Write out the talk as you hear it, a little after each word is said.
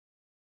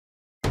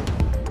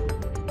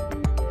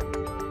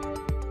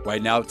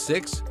Right now at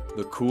 6,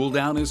 the cool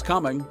down is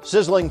coming.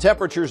 Sizzling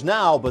temperatures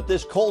now, but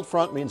this cold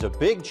front means a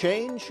big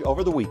change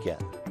over the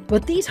weekend.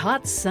 But these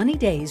hot, sunny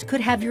days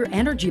could have your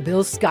energy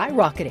bills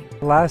skyrocketing.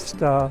 Last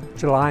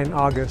July and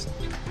August,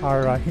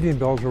 our heating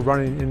bills were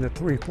running in the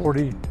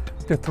 $340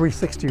 to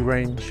 $360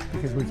 range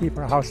because we keep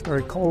our house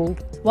very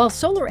cold. While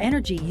solar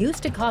energy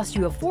used to cost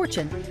you a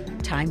fortune,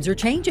 times are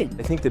changing.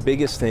 I think the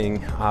biggest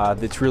thing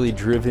that's really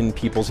driven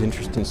people's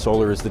interest in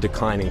solar is the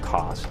decline in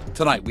cost.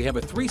 Tonight, we have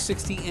a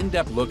 360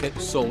 in-depth look at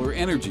solar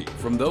energy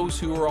from those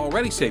who are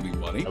already saving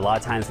money. A lot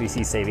of times we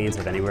see savings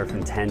of anywhere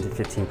from 10 to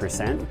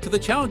 15%. To the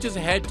challenges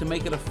ahead to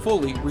make it a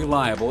fully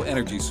reliable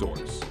energy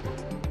source.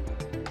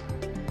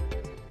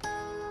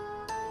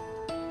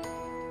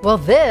 Well,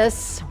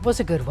 this was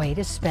a good way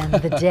to spend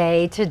the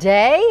day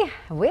today.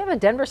 We have a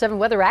Denver 7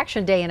 Weather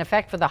Action Day in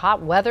effect for the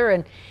hot weather,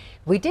 and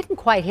we didn't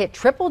quite hit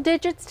triple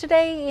digits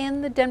today in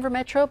the Denver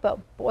metro, but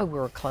boy, we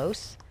were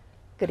close.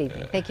 Good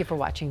evening. Thank you for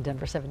watching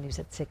Denver 7 News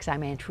at 6.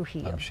 I'm Ann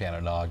Trujillo. I'm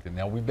Shannon Ogden.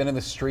 Now, we've been in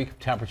the streak of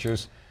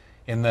temperatures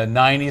in the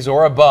 90s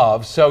or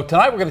above. So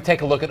tonight we're going to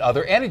take a look at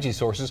other energy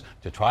sources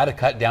to try to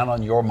cut down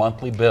on your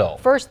monthly bill.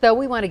 First, though,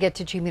 we want to get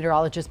to Chief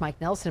Meteorologist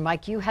Mike Nelson.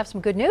 Mike, you have some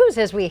good news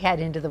as we head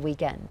into the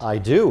weekend. I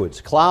do.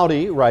 It's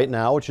cloudy right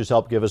now, which has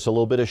helped give us a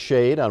little bit of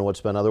shade on what's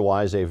been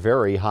otherwise a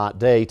very hot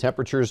day.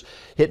 Temperatures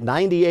hit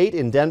 98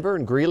 in Denver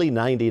and Greeley,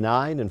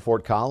 99 in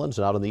Fort Collins,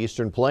 and out on the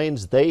eastern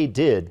plains, they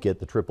did get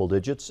the triple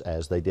digits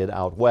as they did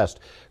out west.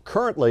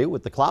 Currently,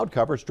 with the cloud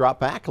coverage, dropped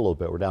back a little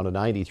bit. We're down to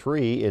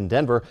 93 in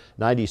Denver,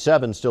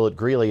 97 still at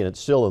Greeley, and it's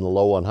still in the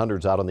low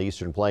 100s out on the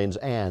eastern plains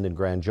and in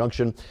Grand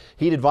Junction.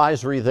 Heat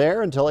advisory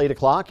there until 8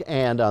 o'clock,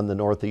 and on the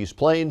northeast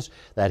plains,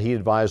 that heat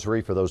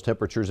advisory for those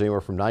temperatures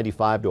anywhere from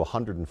 95 to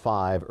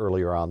 105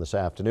 earlier on this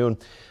afternoon.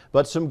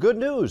 But some good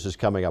news is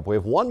coming up. We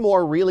have one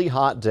more really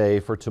hot day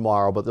for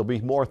tomorrow, but there'll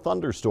be more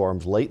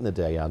thunderstorms late in the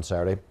day on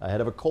Saturday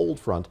ahead of a cold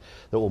front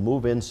that will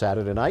move in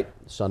Saturday night.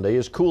 Sunday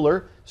is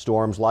cooler,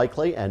 storms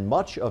likely, and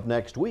much of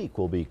next week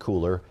will be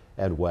cooler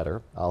and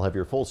wetter. I'll have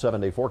your full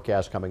 7-day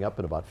forecast coming up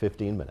in about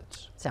 15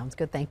 minutes. Sounds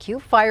good, thank you.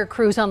 Fire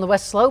crews on the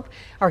West Slope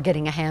are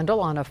getting a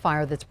handle on a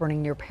fire that's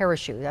burning near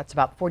Parachute. That's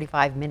about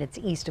 45 minutes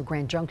east of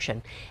Grand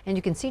Junction. And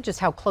you can see just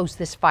how close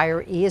this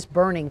fire is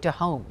burning to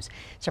homes.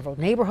 Several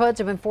neighborhoods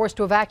have been forced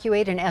to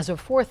evacuate, and as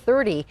of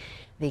 4:30,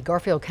 the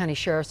Garfield County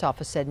Sheriff's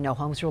Office said no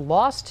homes were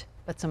lost,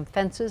 but some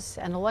fences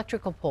and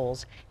electrical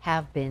poles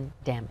have been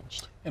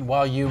damaged. And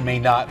while you may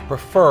not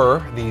prefer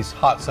these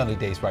hot sunny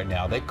days right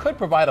now, they could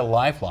provide a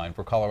lifeline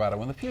for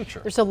Colorado in the future.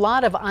 There's a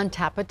lot of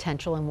untapped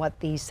potential in what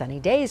these sunny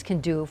days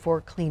can do for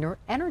cleaner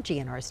energy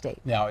in our state.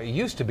 Now, it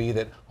used to be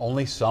that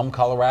only some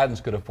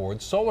Coloradans could afford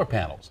solar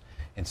panels.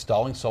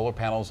 Installing solar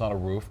panels on a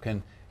roof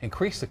can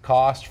increase the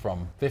cost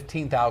from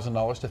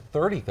 $15,000 to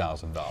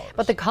 $30,000.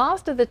 But the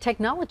cost of the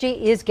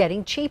technology is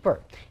getting cheaper.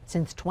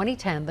 Since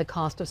 2010, the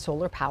cost of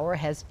solar power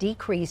has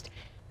decreased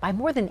by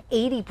more than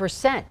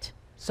 80%.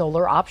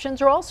 Solar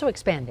options are also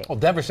expanding. Well,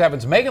 Denver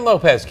 7's Megan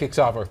Lopez kicks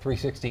off our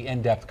 360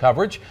 in-depth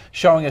coverage,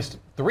 showing us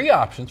 3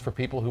 options for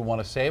people who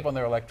want to save on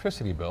their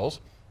electricity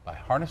bills by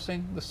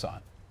harnessing the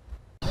sun.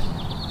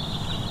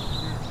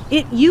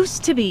 It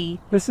used to be.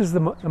 This is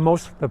the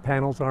most of the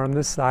panels are on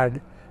this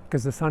side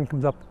because the sun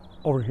comes up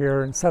over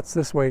here and sets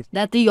this way.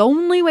 That the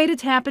only way to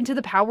tap into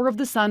the power of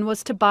the sun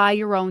was to buy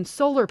your own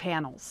solar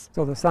panels.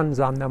 So the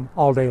sun's on them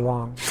all day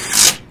long.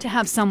 To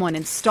have someone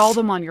install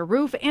them on your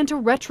roof and to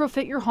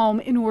retrofit your home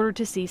in order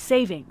to see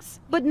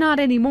savings. But not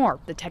anymore.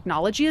 The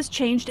technology has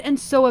changed and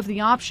so have the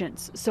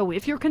options. So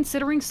if you're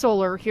considering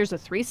solar, here's a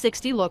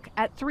 360 look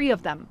at 3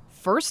 of them.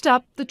 First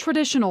up, the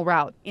traditional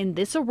route. In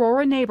this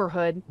Aurora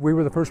neighborhood, we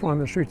were the first one on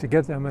the street to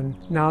get them, and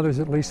now there's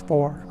at least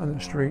 4 on the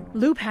street.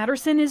 Lou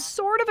Patterson is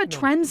sort of a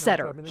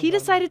trendsetter. He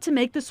decided to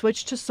make the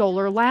switch to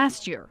solar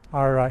last year.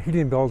 Our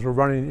heating bills were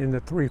running in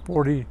the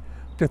 $340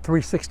 to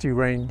 $360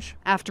 range.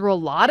 After a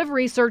lot of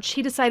research,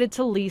 he decided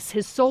to lease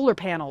his solar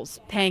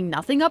panels, paying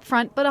nothing up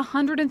front but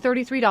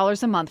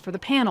 $133 a month for the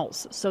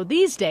panels. So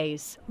these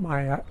days,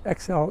 my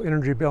Xcel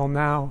Energy bill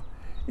now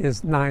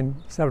is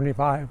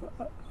 $975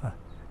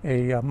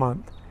 a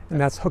month, and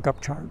that's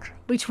hookup charge.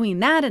 Between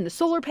that and the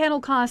solar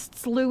panel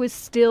costs, Lou is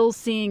still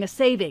seeing a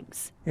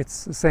savings.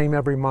 It's the same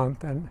every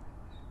month, and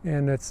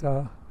it's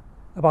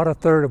about a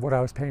third of what I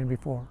was paying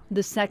before.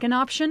 The second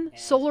option,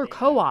 solar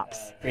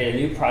co-ops. Create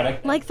a new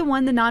product. Like the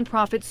one the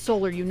nonprofit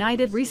Solar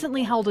United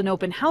recently held an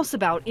open house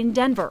about in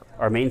Denver.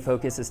 Our main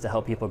focus is to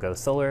help people go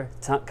solar,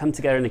 come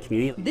together in the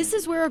community. This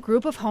is where a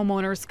group of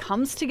homeowners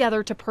comes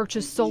together to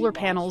purchase solar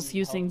panels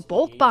using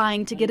bulk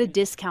buying to get a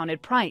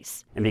discounted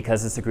price. And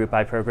because it's a group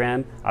buy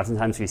program,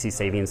 oftentimes we see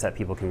savings that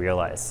people can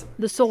realize.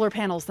 The solar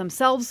panels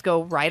themselves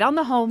go right on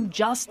the home,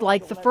 just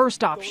like the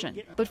first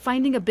option. But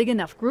finding a big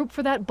enough group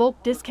for that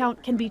bulk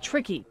discount can be tricky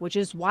tricky, which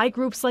is why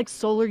groups like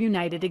Solar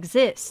United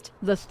exist.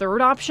 The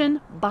third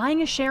option,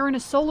 buying a share in a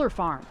solar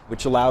farm,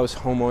 which allows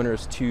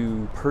homeowners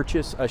to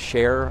purchase a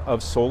share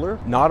of solar,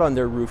 not on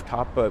their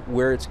rooftop, but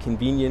where it's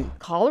convenient.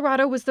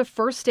 Colorado was the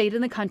first state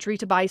in the country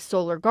to buy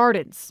solar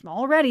gardens.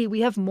 Already,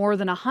 we have more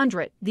than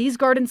 100. These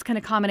gardens can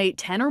accommodate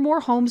 10 or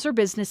more homes or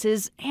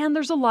businesses, and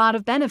there's a lot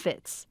of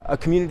benefits. A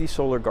community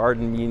solar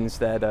garden means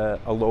that a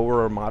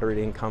lower or moderate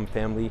income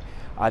family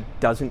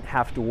doesn't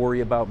have to worry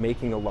about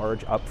making a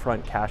large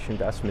upfront cash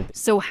investment.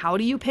 So how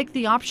do you pick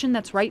the option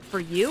that's right for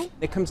you?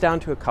 It comes down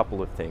to a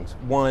couple of things.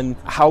 One,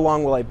 how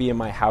long will I be in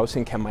my house,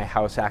 and can my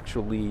house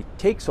actually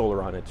take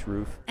solar on its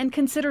roof? And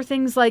consider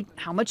things like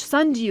how much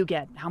sun do you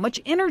get, how much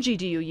energy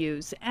do you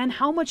use, and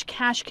how much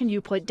cash can you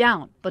put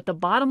down. But the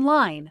bottom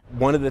line,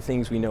 one of the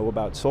things we know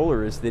about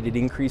solar is that it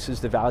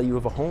increases the value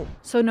of a home.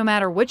 So no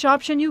matter which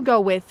option you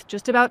go with,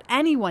 just about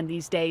anyone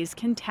these days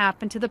can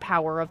tap into the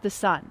power of the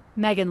sun.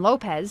 Megan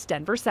Lopez,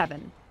 Denver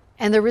 7.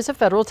 And there is a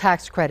federal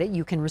tax credit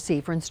you can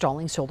receive for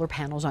installing solar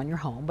panels on your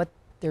home, but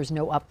there's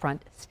no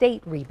upfront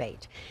state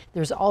rebate.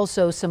 There's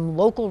also some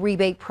local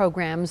rebate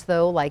programs,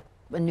 though, like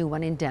a new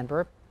one in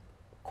Denver.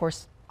 Of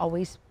course,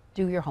 always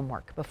do your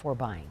homework before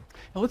buying.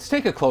 Now let's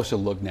take a closer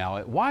look now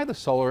at why the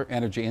solar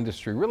energy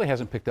industry really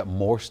hasn't picked up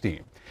more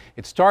steam.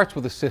 It starts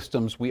with the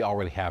systems we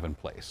already have in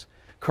place.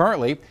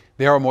 Currently,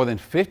 there are more than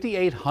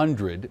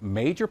 5,800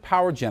 major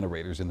power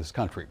generators in this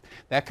country.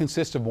 That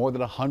consists of more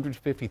than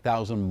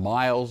 150,000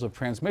 miles of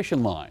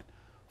transmission line.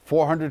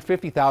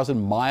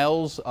 450,000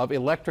 miles of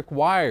electric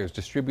wires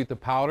distribute the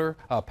power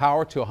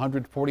to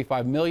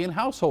 145 million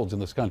households in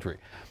this country.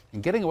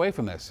 And getting away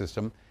from that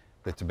system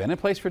that's been in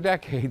place for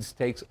decades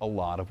takes a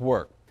lot of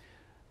work.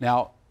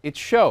 Now, it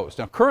shows.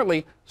 Now,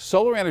 currently,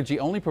 solar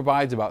energy only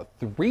provides about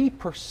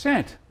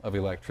 3% of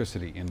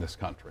electricity in this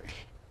country.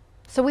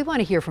 So we want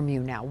to hear from you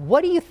now.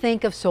 What do you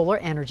think of solar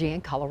energy in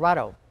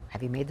Colorado?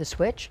 Have you made the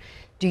switch?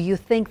 Do you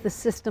think the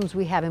systems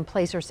we have in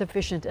place are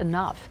sufficient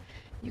enough?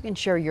 You can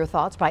share your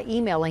thoughts by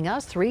emailing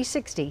us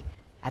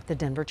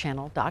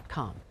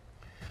 360@thedenverchannel.com.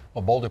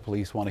 Well, Boulder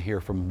police want to hear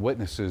from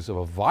witnesses of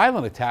a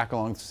violent attack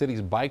along the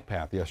city's bike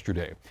path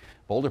yesterday.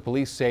 Boulder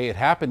police say it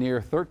happened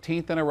near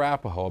 13th and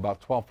Arapahoe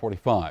about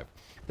 12:45.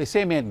 They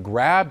say a man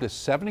grabbed a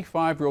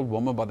 75-year-old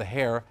woman by the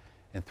hair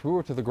and threw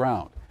her to the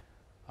ground.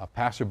 A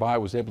passerby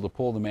was able to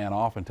pull the man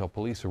off until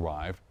police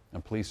arrived,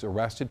 and police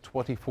arrested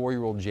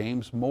 24-year-old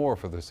James Moore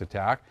for this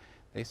attack.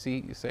 They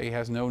say he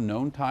has no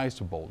known ties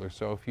to Boulder,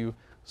 so if you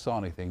saw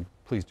anything,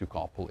 please do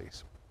call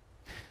police.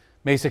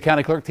 Mesa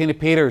County Clerk Tina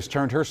Peters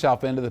turned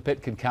herself into the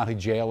Pitkin County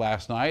Jail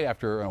last night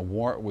after a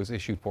warrant was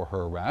issued for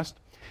her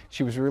arrest.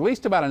 She was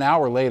released about an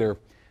hour later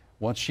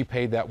once she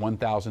paid that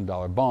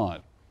 $1,000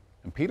 bond.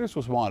 And Peters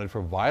was wanted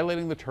for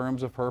violating the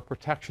terms of her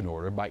protection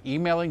order by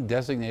emailing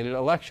designated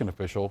election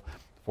official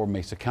for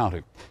Mesa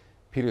County.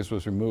 Peters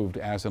was removed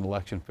as an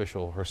election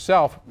official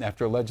herself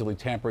after allegedly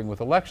tampering with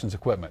elections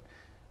equipment.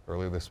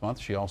 Earlier this month,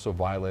 she also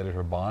violated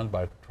her bond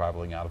by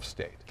traveling out of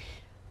state.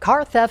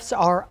 Car thefts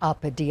are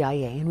up at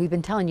DIA, and we've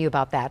been telling you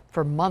about that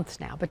for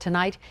months now. But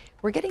tonight,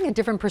 we're getting a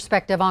different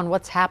perspective on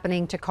what's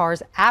happening to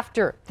cars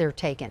after they're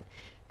taken.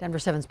 Denver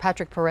 7's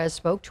Patrick Perez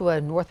spoke to a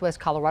Northwest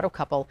Colorado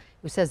couple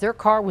who says their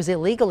car was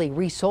illegally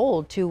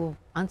resold to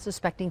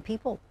unsuspecting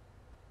people.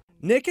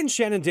 Nick and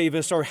Shannon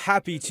Davis are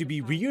happy to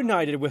be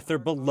reunited with their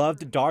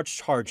beloved Dodge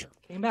Charger.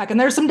 Came back, and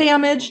there's some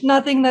damage.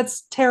 Nothing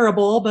that's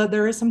terrible, but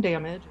there is some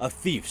damage. A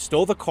thief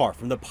stole the car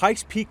from the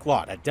Pikes Peak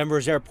lot at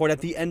Denver's airport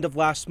at the end of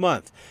last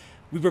month.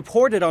 We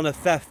reported on a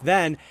theft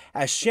then,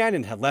 as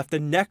Shannon had left a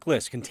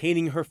necklace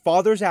containing her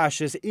father's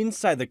ashes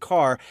inside the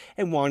car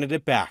and wanted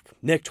it back.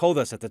 Nick told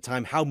us at the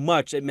time how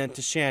much it meant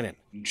to Shannon.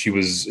 She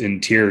was in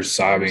tears,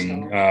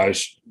 sobbing,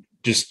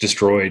 just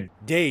destroyed.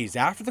 Days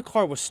after the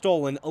car was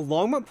stolen, a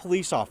Longmont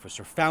police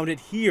officer found it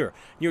here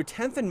near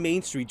 10th and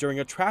Main Street during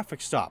a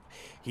traffic stop.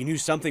 He knew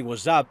something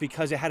was up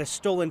because it had a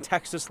stolen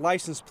Texas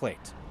license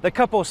plate. The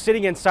couple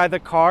sitting inside the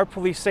car,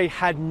 police say,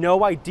 had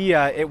no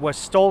idea it was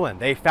stolen.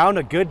 They found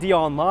a good deal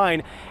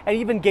online and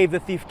even gave the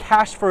thief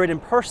cash for it in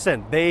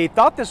person. They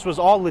thought this was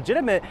all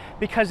legitimate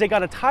because they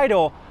got a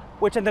title,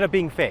 which ended up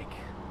being fake.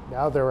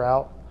 Now they're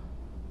out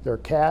their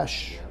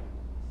cash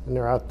and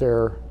they're out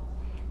their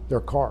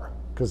car,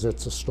 because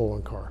it's a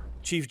stolen car.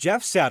 Chief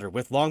Jeff Satter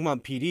with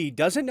Longmont PD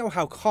doesn't know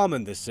how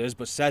common this is,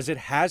 but says it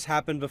has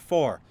happened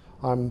before.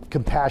 I'm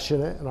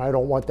compassionate, and I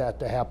don't want that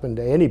to happen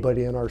to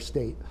anybody in our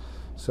state.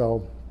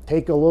 So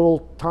take a little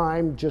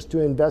time just to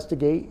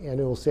investigate,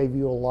 and it will save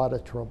you a lot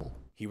of trouble.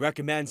 He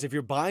recommends if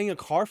you're buying a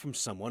car from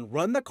someone,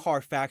 run the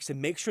Carfax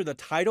and make sure the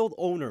titled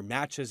owner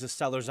matches the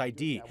seller's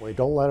ID. That way,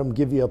 don't let them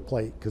give you a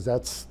plate, because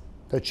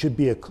that should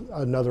be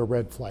another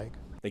red flag.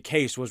 The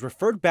case was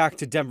referred back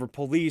to Denver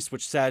police,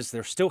 which says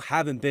there still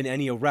haven't been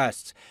any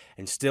arrests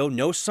and still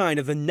no sign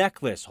of the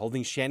necklace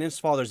holding Shannon's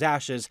father's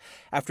ashes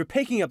after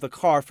picking up the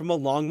car from a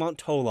Longmont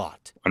tow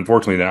lot.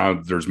 Unfortunately, now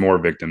there's more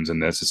victims in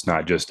this. It's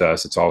not just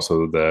us. It's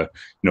also the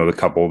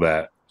couple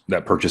that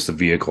purchased the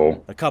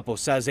vehicle. The couple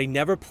says they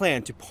never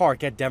plan to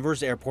park at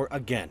Denver's airport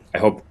again. I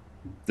hope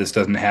this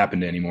doesn't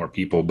happen to any more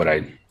people, but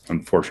I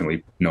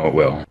unfortunately, no, it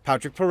will.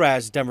 Patrick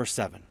Perez, Denver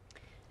 7.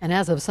 And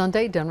as of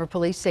Sunday, Denver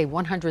police say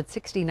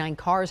 169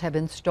 cars have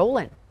been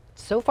stolen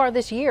so far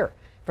this year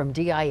from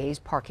DIA's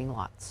parking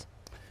lots.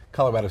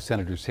 Colorado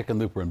Senators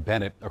Hickenlooper and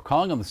Bennett are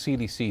calling on the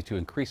CDC to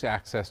increase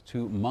access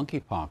to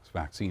monkeypox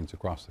vaccines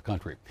across the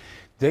country.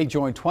 They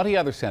joined 20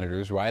 other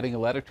senators writing a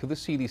letter to the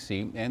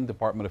CDC and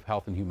Department of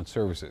Health and Human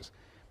Services.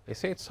 They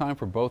say it's time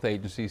for both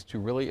agencies to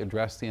really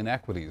address the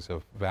inequities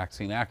of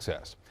vaccine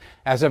access.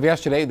 As of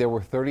yesterday, there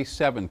were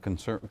 37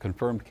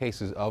 confirmed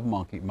cases of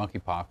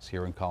monkeypox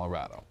here in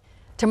Colorado.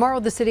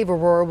 Tomorrow, the city of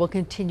Aurora will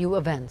continue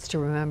events to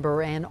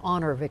remember and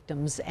honor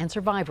victims and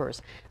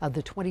survivors of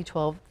the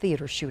 2012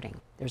 theater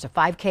shooting. There's a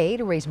 5K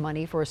to raise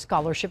money for a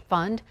scholarship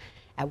fund.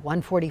 At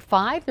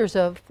 1:45, there's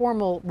a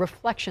formal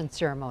reflection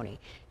ceremony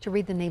to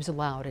read the names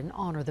aloud and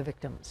honor the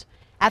victims.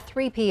 At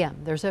 3 p.m.,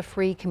 there's a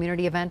free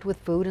community event with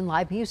food and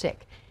live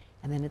music.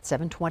 And then at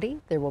 7:20,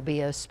 there will be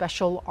a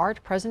special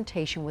art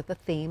presentation with the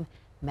theme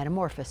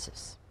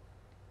Metamorphosis.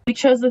 We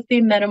chose the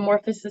theme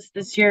Metamorphosis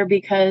this year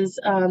because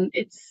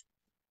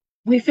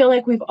we feel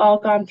like we've all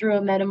gone through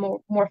a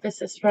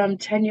metamorphosis from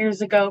 10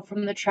 years ago,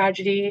 from the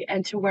tragedy,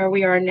 and to where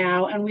we are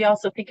now. And we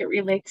also think it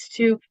relates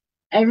to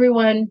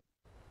everyone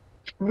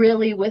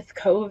really with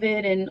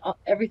COVID and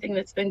everything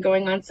that's been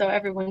going on, so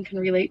everyone can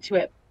relate to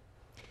it.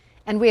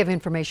 And we have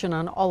information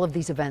on all of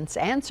these events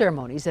and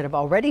ceremonies that have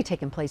already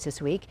taken place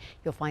this week.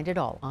 You'll find it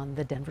all on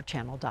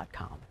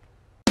thedenverchannel.com.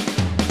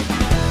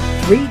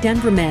 3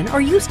 Denver men are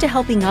used to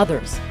helping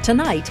others.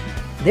 Tonight,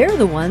 they're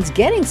the ones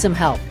getting some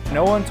help.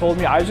 No one told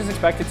me. I was just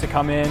expected to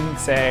come in,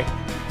 say,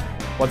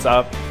 what's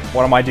up?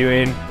 What am I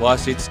doing?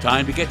 Plus, it's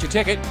time to get your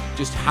ticket.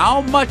 Just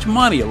how much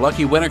money a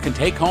lucky winner can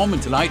take home in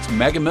tonight's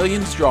Mega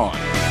Millions drawing.